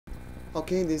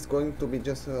Okay, this is going to be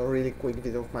just a really quick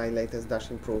video of my latest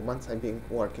Dash improvements I've been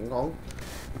working on.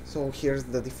 So here's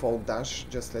the default Dash.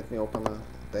 Just let me open a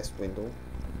test window.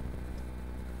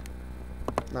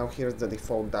 Now here's the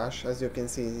default Dash. As you can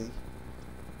see,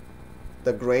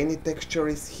 the grainy texture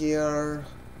is here.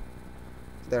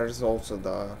 There's also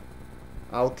the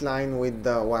outline with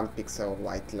the 1 pixel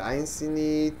white lines in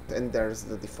it, and there's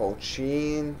the default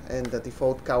sheen and the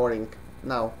default coloring.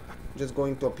 Now just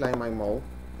going to apply my mode.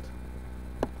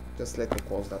 Just let me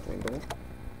close that window.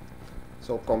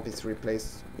 So comp is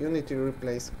replace, Unity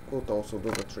replace could also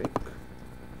do the trick.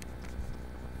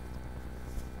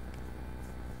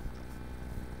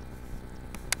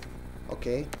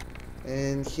 Okay,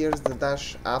 and here's the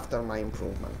Dash after my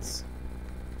improvements.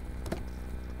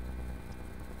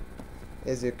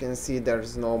 As you can see,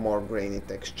 there's no more grainy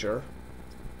texture.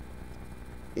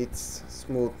 It's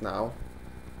smooth now.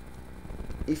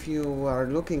 If you are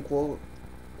looking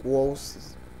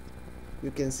close, you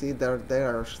can see that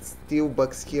there are still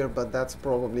bugs here, but that's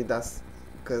probably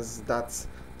because that's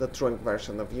the trunk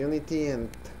version of Unity, and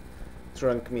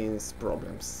trunk means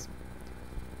problems.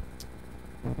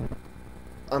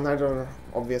 Another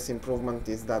obvious improvement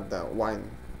is that the 1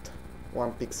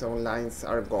 pixel lines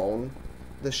are gone.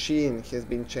 The sheen has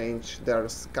been changed.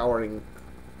 There's coloring,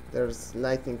 there's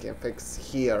lighting effects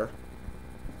here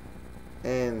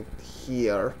and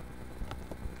here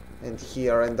and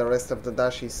here, and the rest of the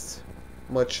Dash is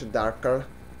much darker.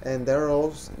 And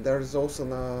there's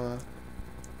also a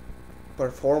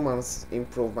performance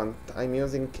improvement. I'm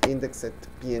using indexed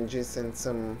PNGs and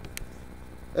some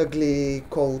ugly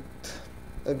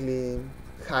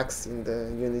hacks in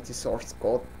the Unity source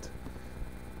code,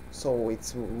 so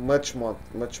it's much more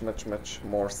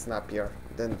snappier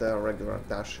than the regular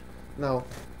Dash. Now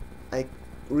I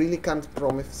really can't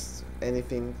promise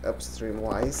anything upstream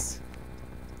wise.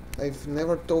 I've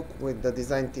never talked with the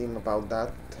design team about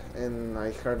that, and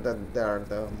I heard that they are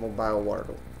the Mobile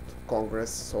World Congress,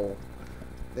 so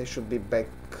they should be back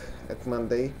at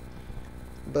Monday.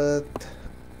 But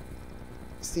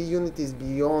see, Unity is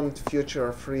beyond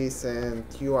future freeze and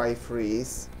UI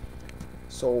freeze,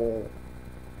 so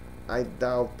I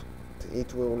doubt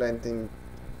it will land in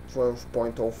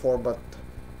 12.04, but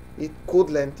it could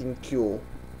land in Q,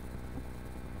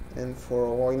 and for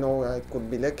all I know, I could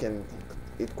be lucky and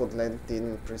it could land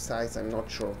in precise. I'm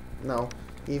not sure. Now,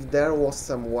 if there was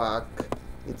some whack,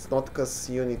 it's not because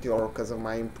Unity or because of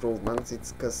my improvements,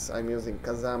 it's because I'm using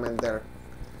Kazam, and there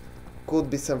could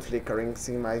be some flickering.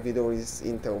 See, my video is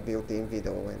Intel built-in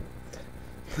video, and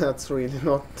that's really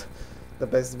not the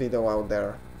best video out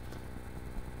there.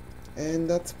 And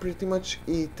that's pretty much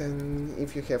it. And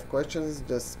if you have questions,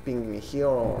 just ping me here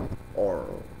or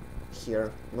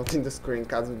here, not in the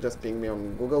screencast, just ping me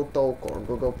on Google Talk or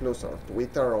Google Plus or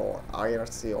Twitter or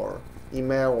IRC or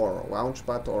email or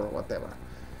Launchpad or whatever.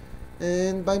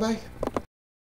 And bye bye.